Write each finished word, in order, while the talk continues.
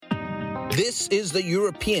This is the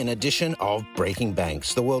European edition of Breaking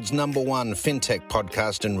Banks, the world's #1 fintech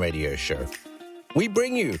podcast and radio show. We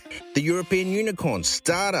bring you the European unicorns,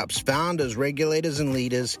 startups, founders, regulators, and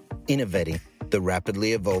leaders innovating the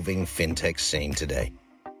rapidly evolving fintech scene today.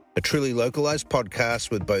 A truly localized podcast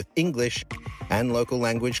with both English and local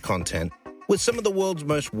language content, with some of the world's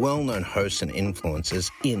most well-known hosts and influencers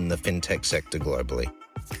in the fintech sector globally.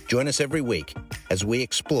 Join us every week as we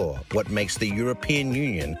explore what makes the European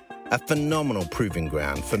Union a phenomenal proving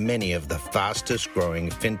ground for many of the fastest growing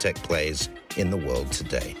fintech players in the world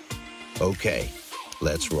today. Okay,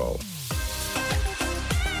 let's roll.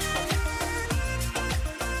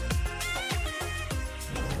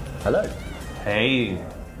 Hello. Hey,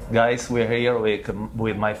 guys, we're here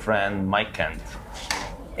with my friend Mike Kent,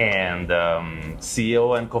 and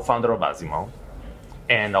CEO and co-founder of Asimo,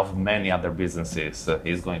 and of many other businesses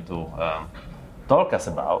he's going to talk us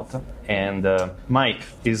about. And Mike,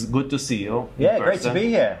 it's good to see you. Yeah, great to be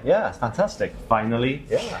here. Yeah, it's fantastic. Finally.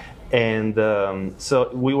 Yeah. And so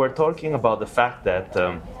we were talking about the fact that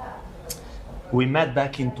we met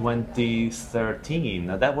back in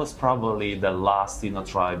 2013. That was probably the last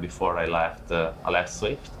InnoTribe before I left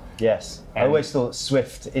Swift. Yes, I always thought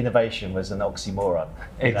Swift innovation was an oxymoron.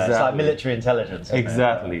 Exactly. It's like military intelligence.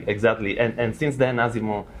 Exactly. And since then,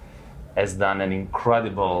 Asimo has done an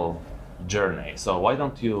incredible journey. So why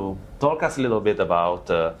don't you talk us a little bit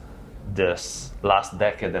about this last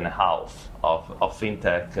decade and a half of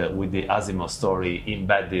fintech with the Asimo story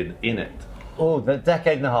embedded in it? Oh, the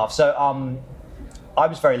decade and a half. So I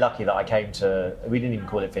was very lucky that I came to, we didn't even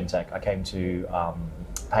call it fintech, I came to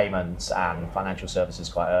payments and financial services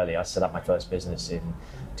quite early. I set up my first business in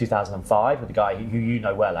 2005 with a guy who you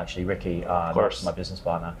know well, actually, Ricky, my business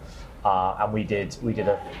partner. And we did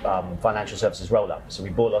a financial services roll-up. So we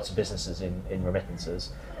bought lots of businesses in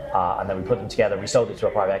remittances, and then we put them together. We sold it to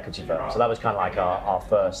a private equity firm. So that was kind of like our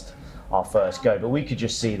first go. But we could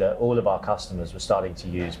just see that all of our customers were starting to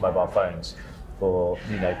use mobile phones for,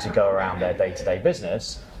 to go around their day-to-day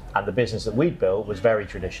business. And the business that we'd built was very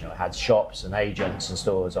traditional. It had shops and agents and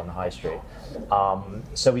stores on the high street.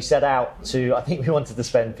 So we set out to, I think we wanted to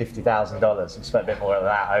spend $50,000. We spent a bit more of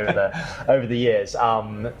that over the years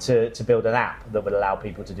to build an app that would allow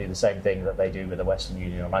people to do the same thing that they do with a Western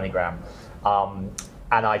Union or MoneyGram.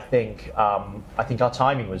 And I think our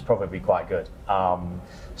timing was probably quite good.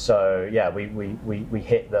 So yeah, we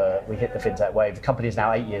hit the fintech wave. The company is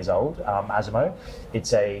now 8 years old. Asimo,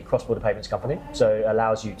 it's a cross-border payments company, so it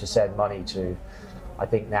allows you to send money to, I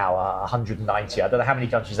think now 190. I don't know how many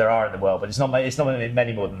countries there are in the world, but it's not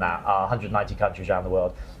many more than that. 190 countries around the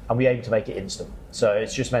world, and we aim to make it instant. So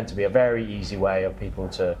it's just meant to be a very easy way of people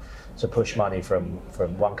to push money from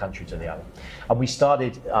one country to the other. And we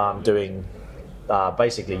started doing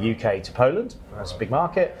basically UK to Poland. That's a big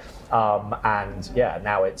market. And yeah,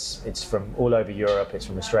 now it's from all over Europe. It's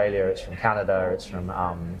from Australia. It's from Canada. It's from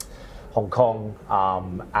Hong Kong.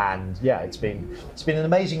 And yeah, it's been an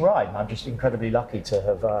amazing ride. And I'm just incredibly lucky to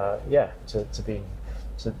have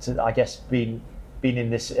been in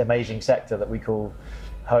this amazing sector that we call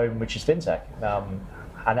home, which is fintech.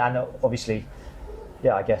 And obviously,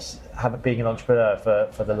 yeah, I guess being an entrepreneur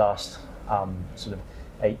for the last sort of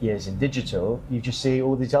 8 years in digital, you just see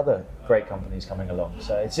all these other great companies coming along.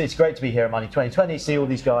 So it's great to be here at Money 2020, see all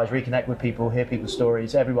these guys, reconnect with people, hear people's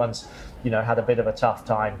stories. Everyone's, had a bit of a tough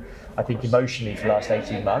time, I think, emotionally for the last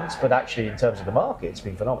 18 months, but actually in terms of the market, it's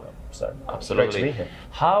been phenomenal. So absolutely. Great to be here.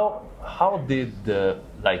 How did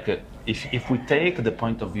if we take the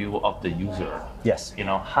point of view of the user, yes,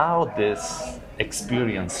 how this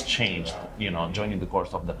experience changed, during the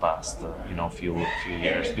course of the past, few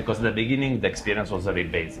years? Because at the beginning, the experience was very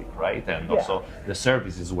basic, right? And also the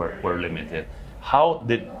services were limited. How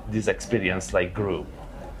did this experience grew?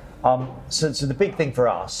 So the big thing for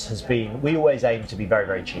us has been, we always aim to be very,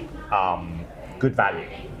 very cheap, good value.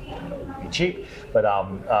 Be cheap, but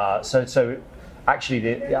so actually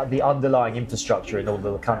the underlying infrastructure in all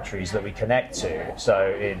the countries that we connect to, so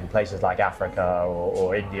in places like Africa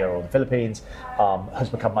or India or the Philippines, has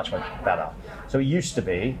become much, much better. So it used to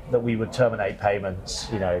be that we would terminate payments,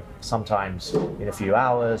 sometimes in a few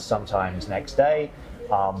hours, sometimes next day,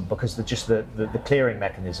 because the clearing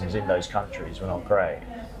mechanisms in those countries were not great.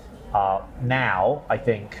 Now, I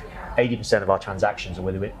think 80% of our transactions are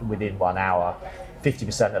within 1 hour.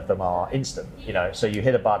 50% of them are instant, so you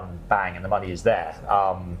hit a button, bang, and the money is there.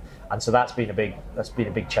 And so that's been a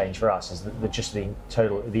big change for us, is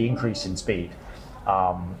the increase in speed.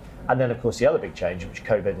 And then of course the other big change, which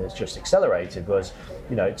COVID has just accelerated, was,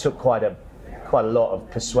 it took quite a lot of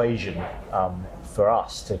persuasion for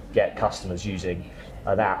us to get customers using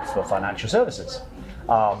an app for financial services.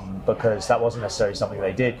 because that wasn't necessarily something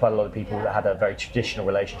they did. Quite a lot of people had a very traditional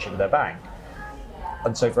relationship with their bank.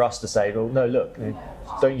 And so for us to say, well, no, look,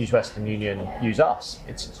 don't use Western Union, use us.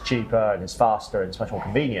 It's cheaper and it's faster and it's much more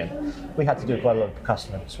convenient. We had to do quite a lot of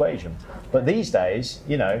customer persuasion. But these days,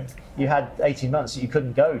 you know, you had 18 months that you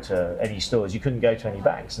couldn't go to any stores, you couldn't go to any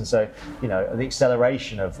banks. And so, you know, the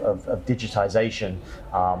acceleration of digitization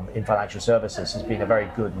in financial services has been a very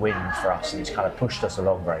good win for us, and it's kind of pushed us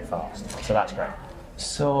along very fast. So that's great.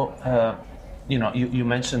 So, you know, you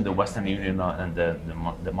mentioned the Western Union and the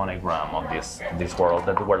MoneyGram of this world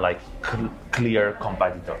that were like clear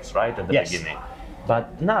competitors, right, at the beginning.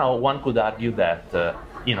 But now one could argue that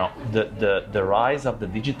you know, the rise of the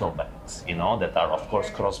digital banks, you know, that are of course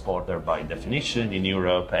cross-border by definition in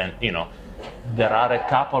Europe, and you know, there are a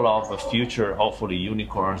couple of future, hopefully,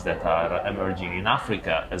 unicorns that are emerging in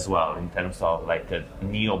Africa as well in terms of like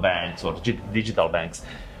neobanks or digital banks.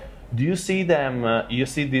 Do you see them? You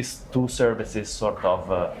see these two services sort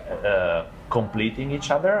of completing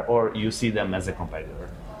each other, or you see them as a competitor?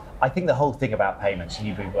 I think the whole thing about payments, and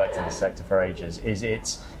you've been worked in this sector for ages, is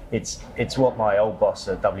it's what my old boss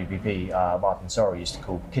at WPP, Martin Sorrell, used to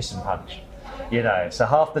call kiss and punch. You know, so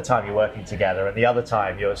half the time you're working together, and the other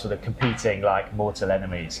time you're sort of competing like mortal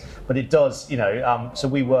enemies. But it does, you know. So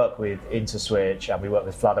we work with Interswitch and we work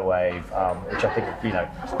with Flutterwave, which I think, you know,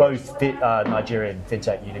 both Nigerian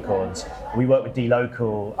fintech unicorns. We work with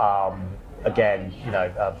dLocal. Again, you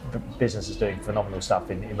know, businesses doing phenomenal stuff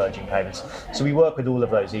in emerging payments. So we work with all of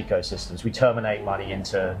those ecosystems. We terminate money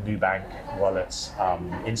into Nubank wallets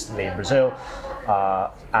instantly in Brazil.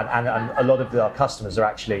 And a lot of our customers are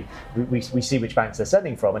actually, we see which banks they're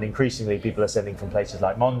sending from, and increasingly people are sending from places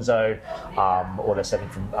like Monzo, or they're sending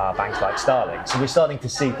from banks like Starling. So we're starting to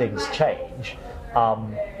see things change.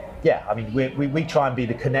 Yeah, I mean, we try and be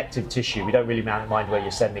the connective tissue. We don't really mind where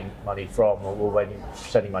you're sending money from or when you're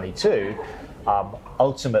sending money to.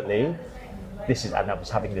 Ultimately, this is, and I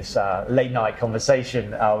was having this late night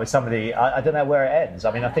conversation with somebody, I don't know where it ends.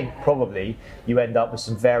 I mean, I think probably you end up with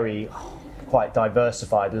some very quite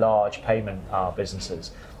diversified, large payment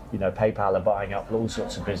businesses. You know, PayPal are buying up all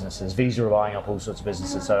sorts of businesses, Visa are buying up all sorts of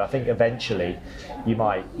businesses. So I think eventually you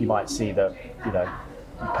might see that, you know,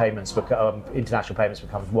 payments, international payments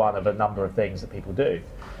becomes one of a number of things that people do.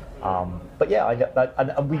 But yeah,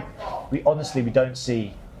 and we honestly, we don't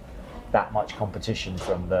see that much competition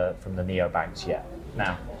from the neobanks yet.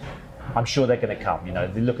 Now, I'm sure they're going to come. You know,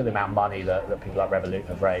 if you look at the amount of money that people like Revolut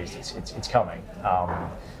have raised, it's coming.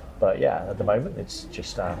 But yeah, at the moment, it's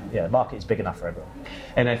just the market is big enough for everyone.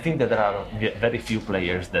 And I think that there are very few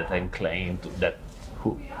players that can claim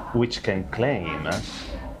which can claim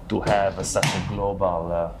to have such a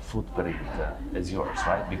global footprint as yours,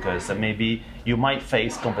 right? Because maybe you might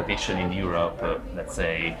face competition in Europe, let's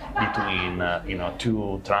say, between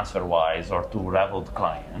two TransferWise or two Revolut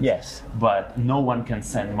clients. Yes. But no one can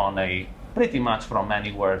send money pretty much from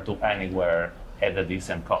anywhere to anywhere at a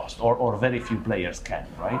decent cost, or very few players can,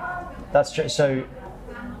 right? That's true. So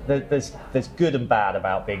there's good and bad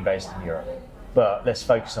about being based in Europe. But let's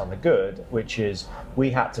focus on the good, which is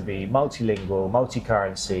we had to be multilingual,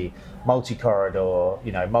 multi-currency, multi-corridor,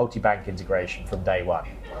 you know, multi-bank integration from day one.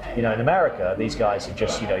 You know, in America, these guys are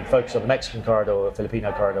just, you know, you focus on the Mexican corridor,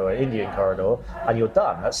 Filipino corridor, Indian corridor, and you're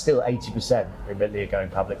done. That's still 80%. Remitly are going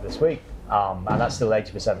public this week, and that's still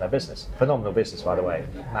 80% of their business. Phenomenal business, by the way.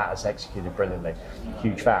 Matt has executed brilliantly.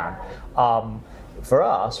 Huge fan. For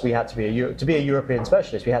us, we had to be a European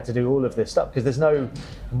specialist. We had to do all of this stuff because there's no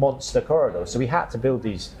monster corridor. So we had to build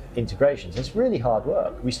these integrations. It's really hard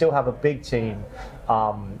work. We still have a big team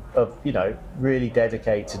of, you know, really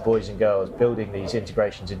dedicated boys and girls building these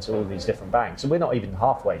integrations into all these different banks, and we're not even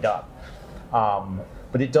halfway done.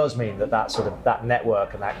 But it does mean that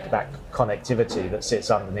network and that connectivity that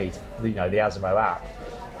sits underneath, you know, the Azimo app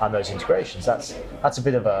and those integrations. That's a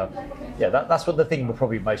bit of a, yeah. That's what the thing we're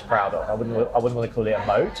probably most proud of. I wouldn't want to call it a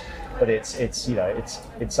moat, but it's you know,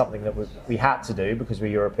 it's something that we had to do because we're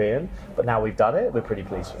European. But now we've done it, we're pretty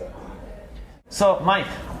pleased with it. So, Mike,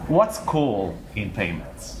 what's cool in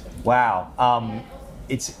payments? Wow,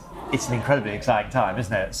 it's an incredibly exciting time,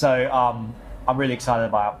 isn't it? So I'm really excited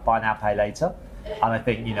about Buy Now Pay Later, and I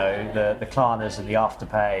think, you know, the Klarnas and the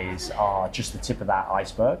Afterpays are just the tip of that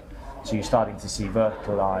iceberg. So you're starting to see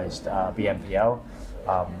verticalized BNPL.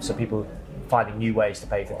 So people finding new ways to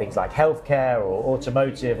pay for things like healthcare or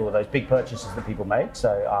automotive or those big purchases that people make.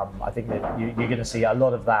 So I think that you're going to see a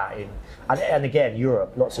lot of that and again,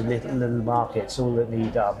 Europe, lots of little markets, all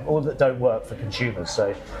that don't work for consumers.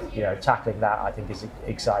 So, tackling that I think is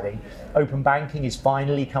exciting. Open banking is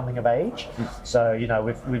finally coming of age. So,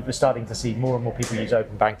 we're starting to see more and more people use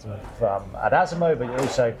open banking at Azimo, but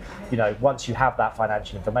also, once you have that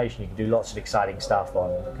financial information, you can do lots of exciting stuff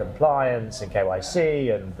on compliance and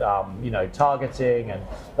KYC and, targeting. And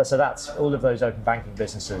so that's all of those open banking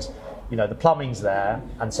businesses. The plumbing's there,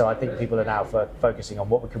 and so I think people are now focusing on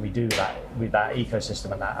what can we do with that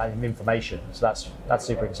ecosystem and that information. So that's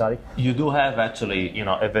super exciting. You do have actually,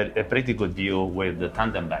 a pretty good view with the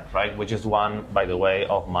Tandem Bank, right? Which is one, by the way,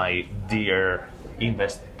 of my dear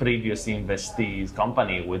previous investees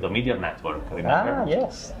company with the Media Network. Remember?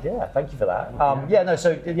 Yes, yeah. Thank you for that.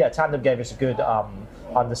 Tandem gave us a good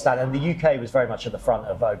understanding, and the UK was very much at the front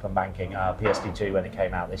of open banking. PSD2 when it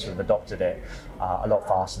came out, they sort of adopted it a lot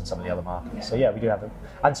faster than some of the other markets. So we do have it,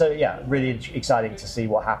 and so really exciting to see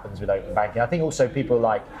what happens with open banking. I think also people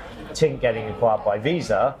like Tink getting acquired by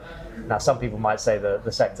Visa. Now, some people might say that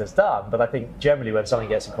the sector's done, but I think generally when something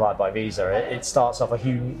gets acquired by Visa, it starts off a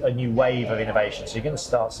new wave of innovation. So you're going to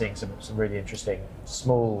start seeing some really interesting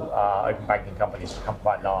small open banking companies become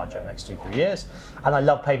quite large over the next 2-3 years. And I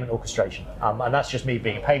love payment orchestration, and that's just me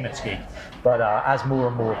being a payments geek. But as more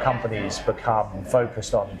and more companies become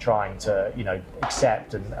focused on trying to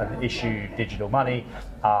accept and issue digital money,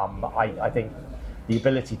 I think the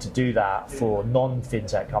ability to do that for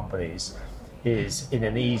non-fintech companies is in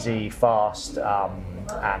an easy, fast,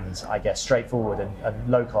 and I guess straightforward and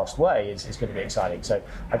low-cost way is going to be exciting. So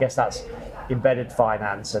I guess that's embedded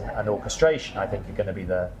finance and orchestration, I think, are going to be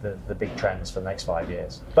the big trends for the next 5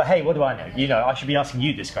 years. But hey, what do I know? I should be asking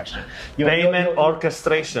you this question. Payment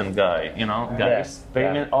orchestration guy, guys.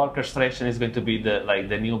 Payment orchestration is going to be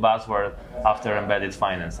the new buzzword after embedded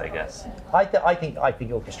finance, I guess. I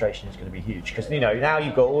think orchestration is going to be huge because now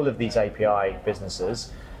you've got all of these API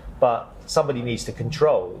businesses, but somebody needs to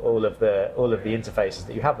control all of the interfaces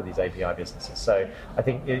that you have with these API businesses. So I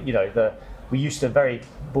think we used to very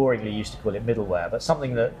boringly call it middleware, but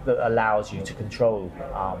something that allows you to control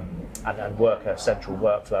and work a central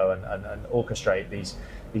workflow and orchestrate these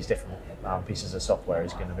different pieces of software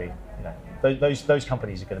is going to be those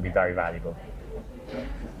companies are going to be very valuable.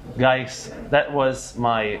 Guys, that was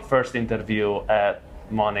my first interview at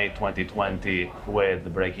Money 2020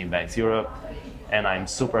 with Breaking Banks Europe. And I'm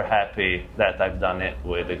super happy that I've done it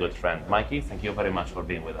with a good friend. Mikey, thank you very much for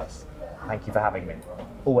being with us. Thank you for having me.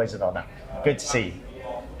 Always an honor. Good to see you.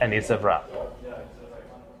 And it's a wrap.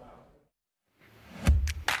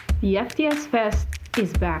 The FTS Fest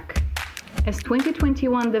is back. As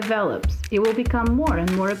 2021 develops, it will become more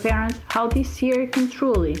and more apparent how this year can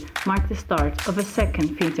truly mark the start of a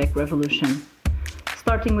second fintech revolution.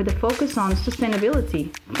 Starting with a focus on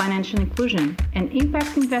sustainability, financial inclusion, and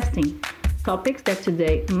impact investing, topics that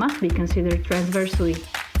today must be considered transversely.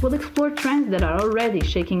 We'll explore trends that are already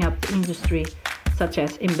shaking up the industry, such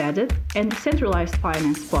as embedded and decentralized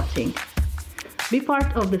finance spotting. Be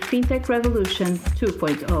part of the FinTech Revolution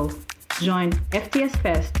 2.0. Join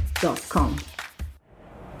ftsfest.com.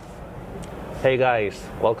 Hey guys,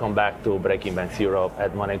 welcome back to Breaking Banks Europe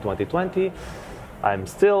at Money 2020. I'm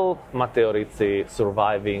still Matteo Rizzi,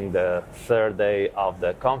 surviving the third day of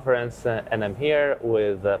the conference, and I'm here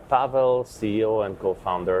with Pavel, CEO and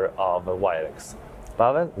co-founder of Wirex.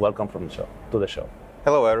 Pavel, welcome to the show.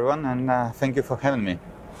 Hello everyone, and thank you for having me.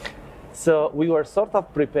 So we were sort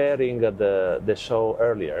of preparing the show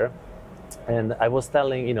earlier, and I was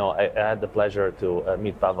telling, I had the pleasure to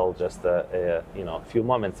meet Pavel just a few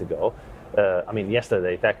moments ago.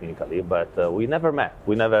 Yesterday technically, but we never met.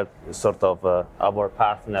 We never our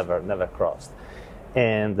path never crossed.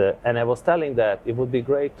 And I was telling that it would be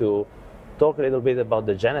great to talk a little bit about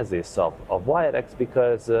the genesis of Wirex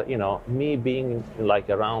because me being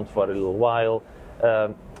around for a little while,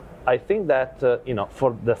 I think that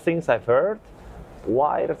for the things I've heard,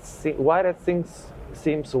 Wirex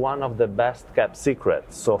seems one of the best kept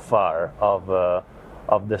secrets so far of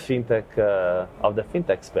the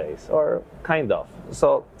fintech space, or kind of.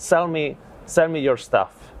 So sell me your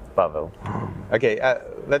stuff, Pavel. Okay,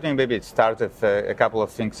 let me maybe start with a couple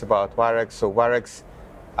of things about Wirex. So Wirex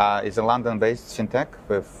is a London-based fintech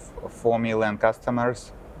with 4 million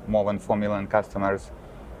customers, more than 4 million customers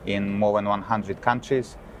in more than 100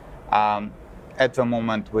 countries. At the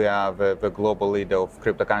moment, we are the global leader of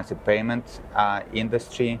cryptocurrency payment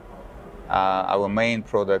industry. Our main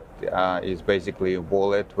product is basically a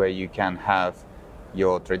wallet where you can have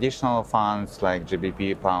your traditional funds like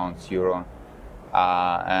GBP, pounds, euro,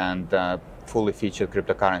 and fully featured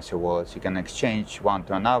cryptocurrency wallets. You can exchange one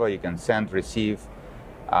to another, you can send, receive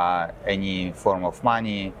any form of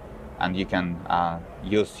money, and you can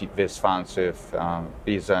use these funds with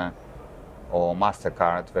Visa or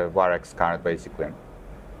MasterCard, the Varex card, basically.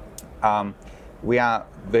 We are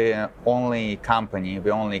the only company, the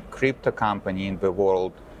only crypto company in the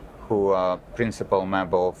world who are principal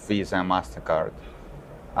member of Visa and MasterCard.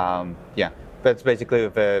 That's basically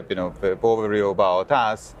the overview about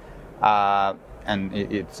us, and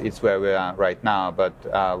it's where we are right now. But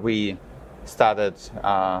we started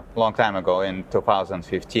a long time ago in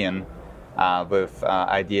 2015 with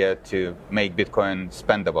idea to make Bitcoin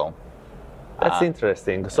spendable. That's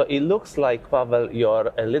interesting. So it looks like, Pavel,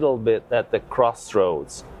 you're a little bit at the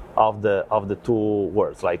crossroads of the two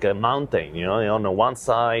worlds, like a mountain. On the one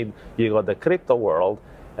side you got the crypto world,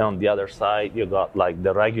 and on the other side you got like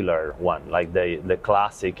the regular one, like the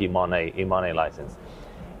classic e-money license.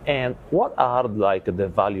 And what are like the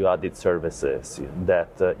value-added services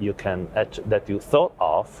that you thought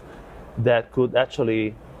of that could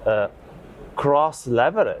actually cross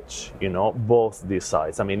leverage, both these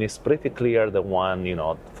sides? I mean, it's pretty clear the one,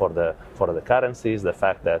 for the currencies, the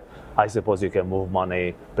fact that I suppose you can move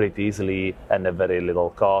money pretty easily and at very little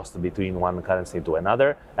cost between one currency to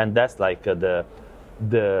another, and that's like the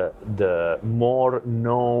more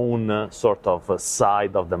known sort of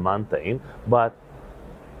side of the mountain. But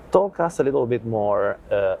talk us a little bit more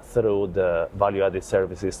through the value-added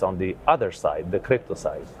services on the other side, the crypto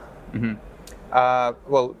side. Mm-hmm.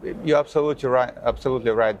 Well, you're absolutely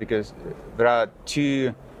right, because there are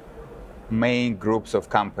two main groups of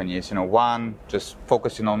companies. One just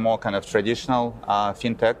focusing on more kind of traditional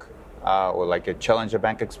fintech or like a challenger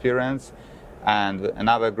bank experience, and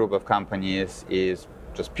another group of companies is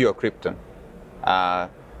just pure crypto,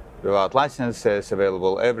 without licenses,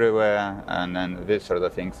 available everywhere, and these sort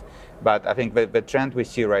of things. But I think the trend we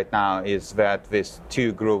see right now is that these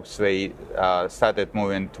two groups, they started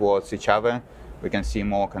moving towards each other. We can see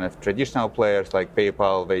more kind of traditional players like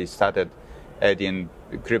PayPal. They started adding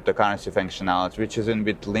cryptocurrency functionality, which is in a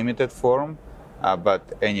bit limited form, but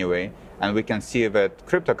anyway. And we can see that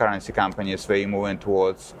cryptocurrency companies, they moving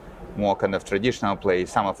towards more kind of traditional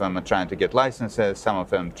plays. Some of them are trying to get licenses, some of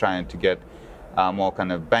them trying to get more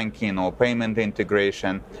kind of banking or payment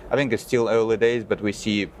integration. I think it's still early days, but we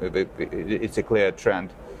see it's a clear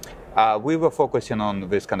trend. We were focusing on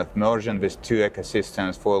this kind of merging these two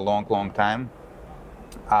ecosystems for a long time.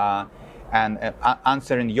 And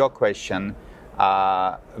answering your question,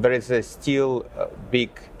 there is still a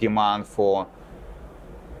big demand for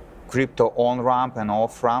crypto on-ramp and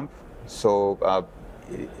off-ramp. So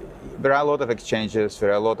there are a lot of exchanges, there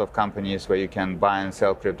are a lot of companies where you can buy and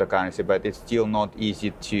sell cryptocurrency, but it's still not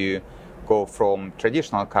easy to go from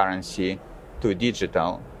traditional currency to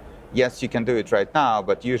digital. Yes, you can do it right now,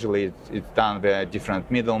 but usually it's done via different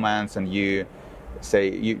middlemen, and you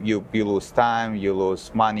lose time, you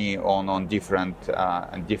lose money on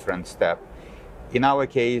different step. In our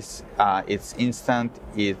case, it's instant,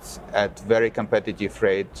 it's at very competitive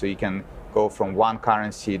rate, so you can go from one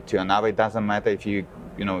currency to another. It doesn't matter if you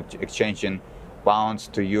exchanging pounds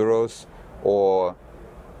to euros or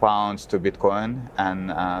pounds to Bitcoin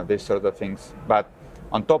and these sort of things. But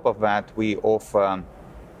on top of that, we offer,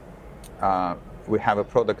 we have a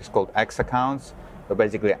product called X Accounts. So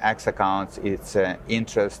basically, X Accounts, it's an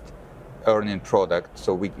interest earning product.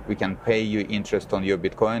 So we can pay you interest on your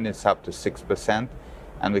Bitcoin. It's up to 6%.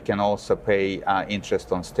 And we can also pay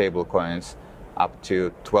interest on stable coins up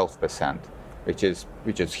to 12%, which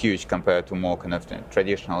is huge compared to more kind of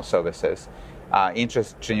traditional services.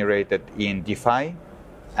 Interest generated in DeFi,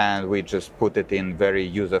 and we just put it in very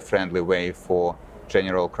user-friendly way for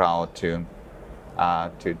general crowd to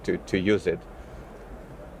use it.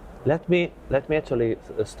 Let me actually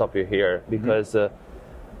stop you here, because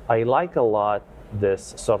I like a lot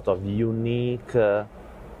this sort of unique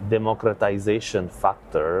democratization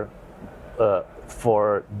factor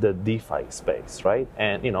for the DeFi space, right?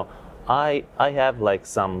 And I have like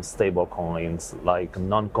some stable coins, like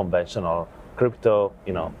non-conventional crypto,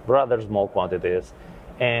 rather small quantities,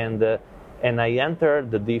 and I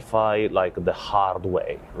entered the DeFi like the hard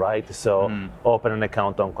way, right? So open an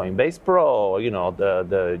account on Coinbase Pro,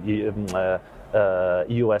 the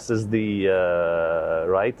USSD,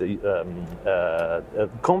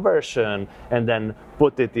 conversion, and then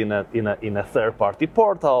put it in a third-party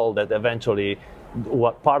portal that eventually,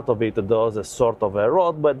 what part of it does a sort of a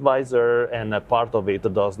robo-advisor, and a part of it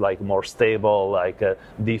does like more stable, like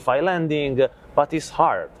DeFi lending, but it's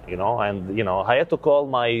hard, and I had to call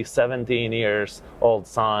my 17 years old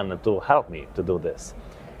son to help me to do this.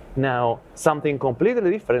 Now, something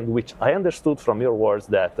completely different, which I understood from your words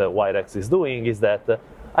that Wirex is doing, is that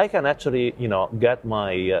I can actually, get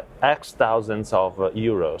my X thousands of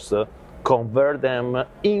euros, convert them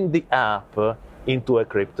in the app into a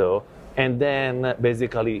crypto, and then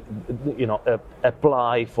basically,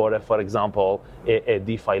 apply for example, a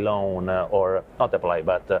DeFi loan, or not apply,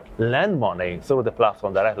 but lend money through the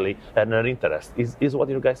platform directly and earn interest. Is what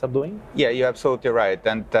you guys are doing? Yeah, you're absolutely right.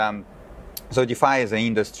 And so DeFi is an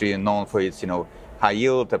industry known for its, high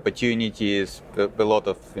yield opportunities, a lot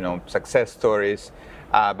of, success stories.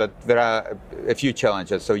 But there are a few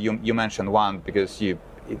challenges. So you mentioned one because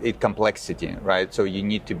it complexity, right? So you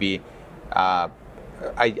need to be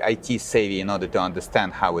IT savvy in order to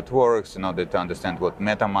understand how it works, in order to understand what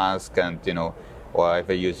MetaMask and, or if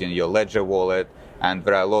you're using your Ledger wallet. And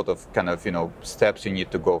there are a lot of steps you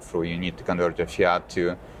need to go through. You need to convert your fiat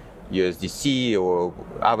to USDC or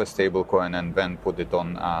other stablecoin and then put it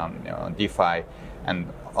on DeFi. And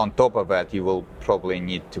on top of that, you will probably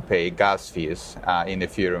need to pay gas fees in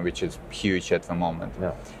Ethereum, which is huge at the moment.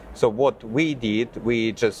 Yeah. So what we did,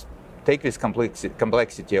 we just take this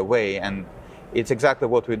complexity away, and it's exactly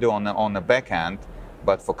what we do on the back end.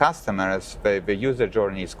 But for customers, the user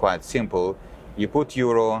journey is quite simple. You put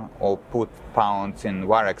euro or put pounds in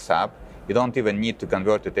Wirex app. You don't even need to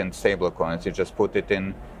convert it in stablecoins. You just put it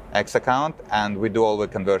in X account, and we do all the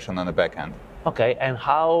conversion on the back end. Okay, and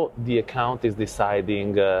how the account is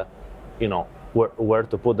deciding, where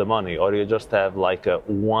to put the money, or you just have like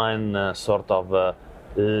one sort of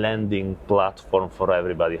lending platform for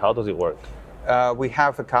everybody? How does it work? We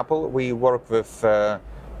have a couple. We work with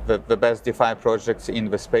the best DeFi projects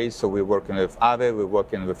in the space. So we're working with Aave, we're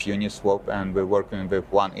working with Uniswap, and we're working with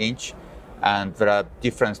 1inch. And there are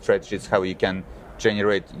different strategies how you can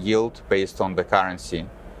generate yield based on the currency.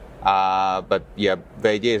 But yeah, the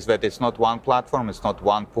idea is that it's not one platform, it's not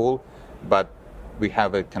one pool, but we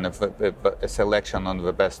have a kind of a selection on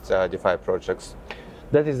the best DeFi projects.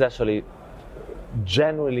 That is actually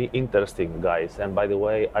genuinely interesting, guys. And by the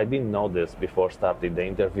way, I didn't know this before starting the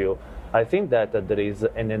interview. I think that there is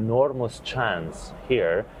an enormous chance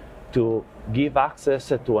here to give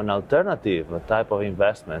access to an alternative type of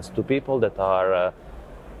investments to people that are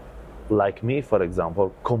like me, for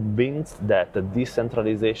example, convinced that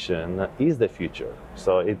decentralization is the future.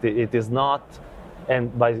 So it is not,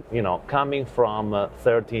 and by coming from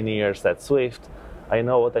 13 years at Swift, I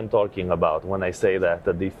know what I'm talking about when I say that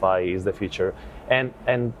the DeFi is the future.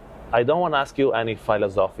 And I don't want to ask you any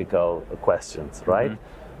philosophical questions, right?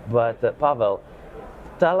 Mm-hmm. But Pavel,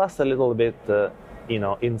 tell us a little bit,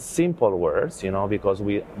 in simple words, because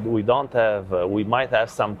we don't have, we might have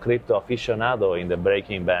some crypto aficionado in the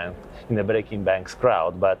Breaking Banks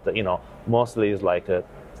crowd, but mostly it's like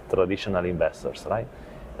traditional investors, right?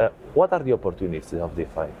 What are the opportunities of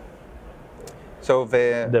DeFi? So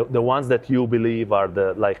the ones that you believe are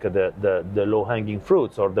the low-hanging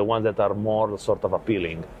fruits, or the ones that are more sort of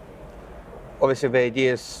appealing? Obviously, the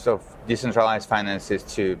idea of decentralized finance is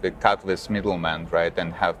to cut this middleman, right,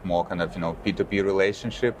 and have more kind of P2P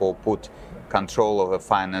relationship, or put control of the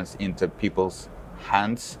finance into people's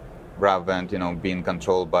hands rather than being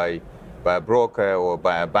controlled by a broker or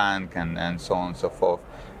by a bank and so on and so forth.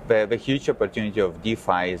 The huge opportunity of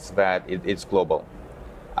DeFi is that it's global.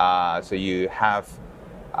 So you have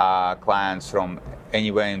clients from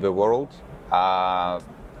anywhere in the world,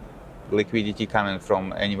 liquidity coming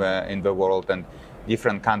from anywhere in the world, and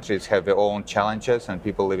different countries have their own challenges, and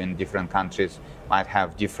people living in different countries might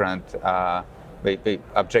have different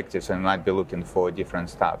objectives and might be looking for different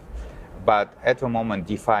stuff. But at the moment,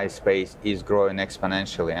 DeFi space is growing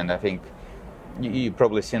exponentially, and I think you've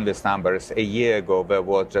probably seen these numbers. A year ago, there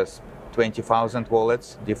were just 20,000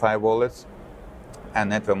 wallets, DeFi wallets,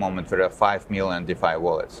 and at the moment, there are 5 million DeFi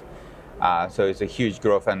wallets. So it's a huge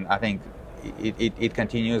growth, and I think it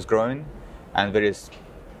continues growing, and there is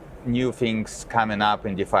new things coming up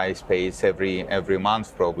in DeFi space every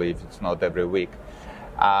month, probably, if it's not every week.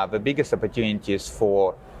 The biggest opportunities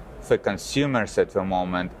for consumers at the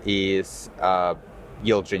moment is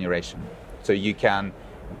yield generation. So you can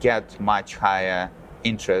get much higher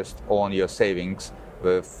interest on your savings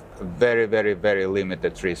with very, very, very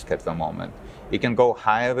limited risk at the moment. You can go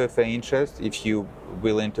higher with the interest if you're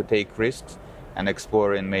willing to take risks and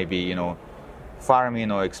exploring maybe, farming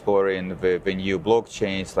or exploring the new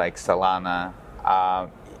blockchains like Solana.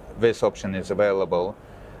 This option is available.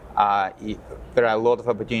 There are a lot of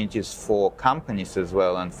opportunities for companies as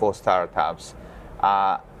well and for startups.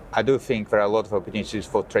 I do think there are a lot of opportunities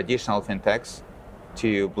for traditional fintechs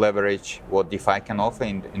to leverage what DeFi can offer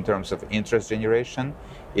in terms of interest generation.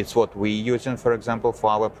 It's what we're using, for example, for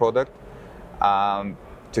our product.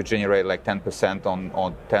 to generate like 10%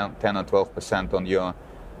 on 10 or 12% on your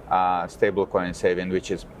stablecoin saving,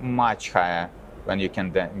 which is much higher when you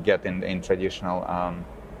can get in traditional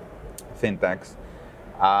fintechs.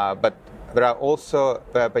 But there are also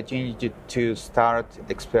the opportunity to start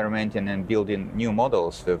experimenting and building new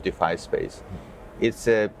models with DeFi space. It's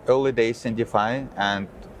early days in DeFi, and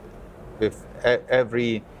with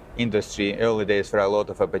every industry, early days, there are a lot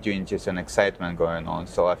of opportunities and excitement going on.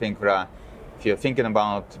 So I think if you're thinking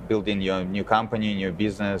about building your new company, new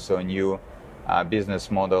business, or new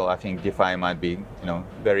business model, I think DeFi might be,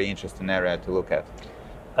 very interesting area to look at.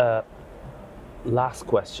 Last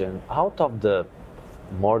question: out of the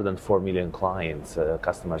more than 4 million clients,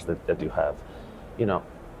 customers that you have,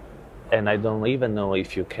 and I don't even know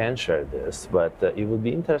if you can share this, but it would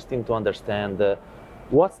be interesting to understand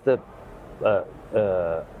what's the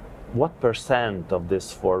what percent of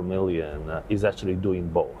this 4 million is actually doing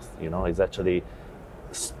both? Is actually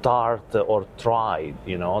start or try,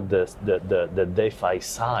 the DeFi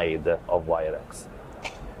side of Wirex?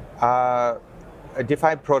 A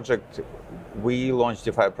DeFi project, we launched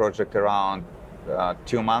DeFi project around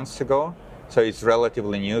 2 months ago, so it's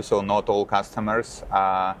relatively new. So not all customers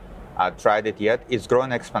tried it yet. It's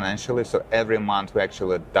growing exponentially. So every month we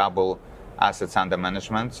actually double assets under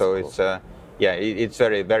management. So it's it's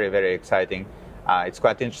very, very, very exciting. It's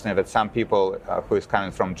quite interesting that some people who is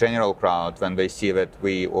coming from general crowd, when they see that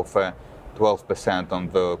we offer 12% on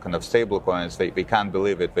the kind of stable coins, they can't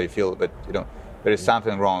believe it. They feel that there is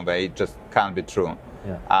something wrong. That it just can't be true.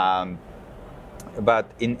 Yeah. But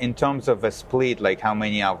in terms of a split, like how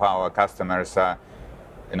many of our customers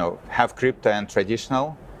have crypto and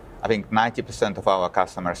traditional, I think 90% of our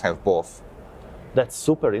customers have both. That's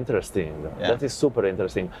super interesting. Yeah. That is super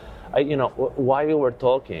interesting. While you were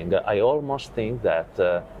talking, I almost think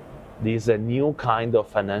that there's a new kind of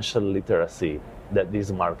financial literacy that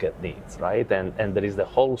this market needs, right? And there is the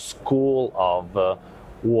whole school of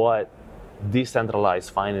what decentralized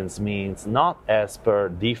finance means, not as per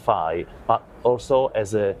DeFi, but also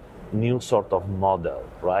as a new sort of model,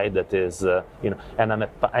 right? That is, and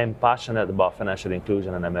I'm passionate about financial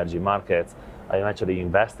inclusion and emerging markets. I'm actually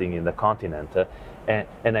investing in the continent,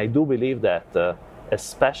 and I do believe that,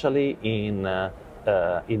 especially in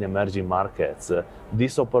emerging markets,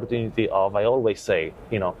 this opportunity of, I always say,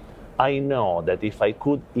 I know that if I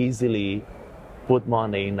could easily put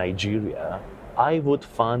money in Nigeria, I would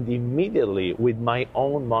fund immediately with my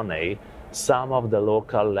own money some of the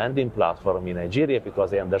local lending platform in Nigeria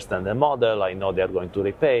because I understand the model, I know they're going to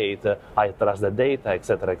repay it, I trust the data,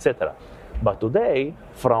 etc., etc. But today,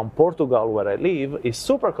 from Portugal, where I live, it's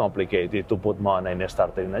super complicated to put money in a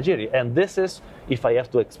startup in Nigeria. And this is, if I have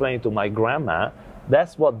to explain to my grandma,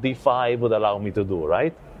 that's what DeFi would allow me to do,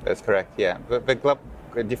 right? That's correct, yeah.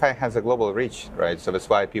 DeFi has a global reach, right? So that's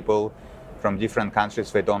why people from different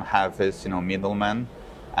countries, they don't have this, middleman,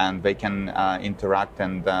 and they can interact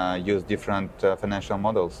and use different financial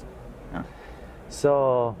models. Yeah.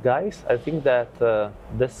 So, guys, I think that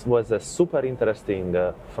this was a super interesting,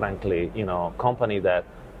 frankly, company that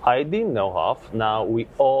I didn't know of. Now we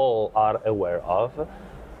all are aware of.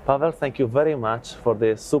 Pavel, thank you very much for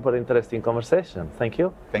this super interesting conversation. Thank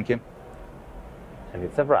you. Thank you. And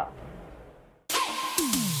it's a wrap.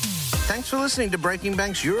 Thanks for listening to Breaking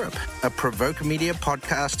Banks Europe, a Provoke Media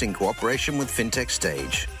podcast in cooperation with FinTech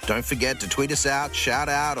Stage. Don't forget to tweet us out, shout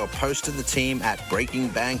out, or post to the team at Breaking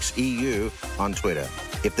Banks EU on Twitter.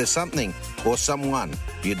 If there's something or someone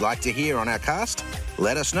you'd like to hear on our cast,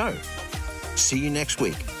 let us know. See you next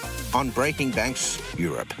week on Breaking Banks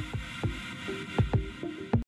Europe.